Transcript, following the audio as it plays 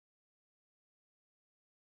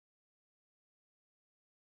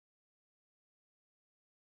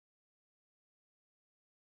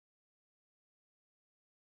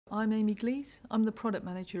I'm Amy Glees. I'm the product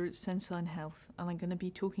manager at Sensign Health, and I'm going to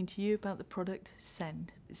be talking to you about the product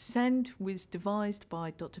Send. Send was devised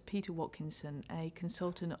by Dr. Peter Watkinson, a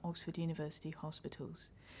consultant at Oxford University Hospitals.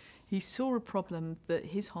 He saw a problem that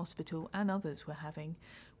his hospital and others were having,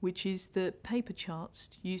 which is that paper charts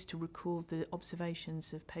used to record the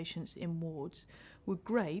observations of patients in wards were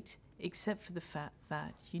great, except for the fact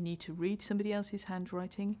that you need to read somebody else's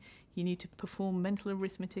handwriting, you need to perform mental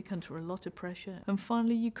arithmetic under a lot of pressure, and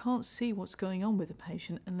finally you can't see what's going on with a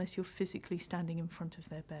patient unless you're physically standing in front of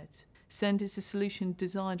their beds. Send is a solution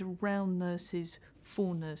designed around nurses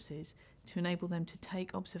for nurses to enable them to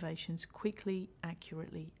take observations quickly,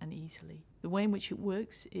 accurately and easily. The way in which it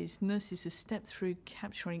works is nurses are stepped through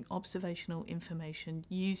capturing observational information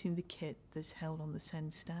using the kit that's held on the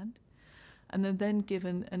Send stand, and they're then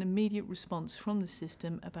given an immediate response from the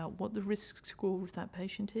system about what the risk score of that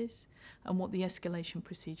patient is and what the escalation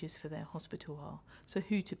procedures for their hospital are, so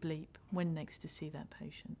who to bleep when next to see that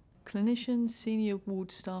patient. Clinicians, senior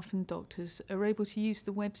ward staff and doctors are able to use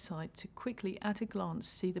the website to quickly, at a glance,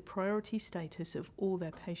 see the priority status of all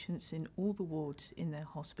their patients in all the wards in their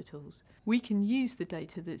hospitals. We can use the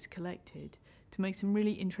data that's collected to make some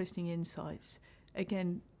really interesting insights,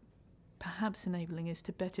 again, perhaps enabling us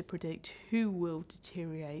to better predict who will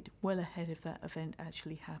deteriorate well ahead of that event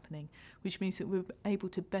actually happening, which means that we're able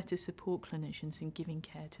to better support clinicians in giving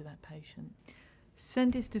care to that patient.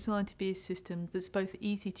 Send is designed to be a system that's both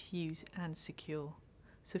easy to use and secure.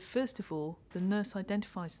 So first of all, the nurse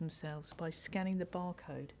identifies themselves by scanning the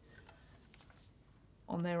barcode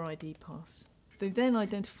on their ID pass. They then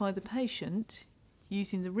identify the patient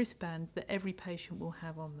using the wristband that every patient will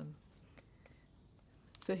have on them.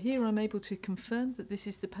 So here I'm able to confirm that this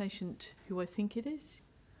is the patient who I think it is.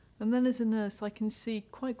 And then as a nurse, I can see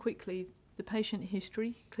quite quickly the patient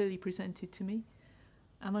history clearly presented to me,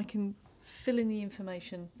 and I can fill in the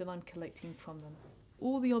information that I'm collecting from them.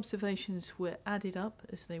 All the observations were added up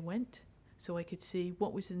as they went, so I could see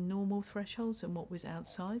what was the normal thresholds and what was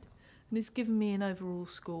outside, and it's given me an overall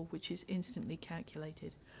score which is instantly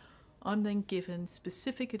calculated. I'm then given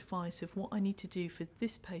specific advice of what I need to do for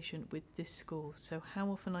this patient with this score, so how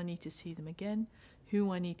often I need to see them again,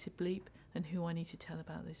 who I need to bleep, and who I need to tell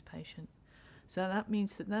about this patient. So that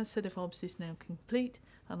means that that set of obs is now complete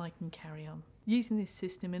and I can carry on. Using this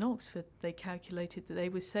system in Oxford, they calculated that they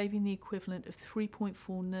were saving the equivalent of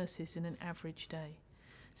 3.4 nurses in an average day.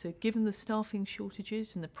 So given the staffing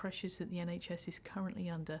shortages and the pressures that the NHS is currently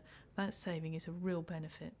under, that saving is a real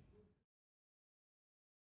benefit.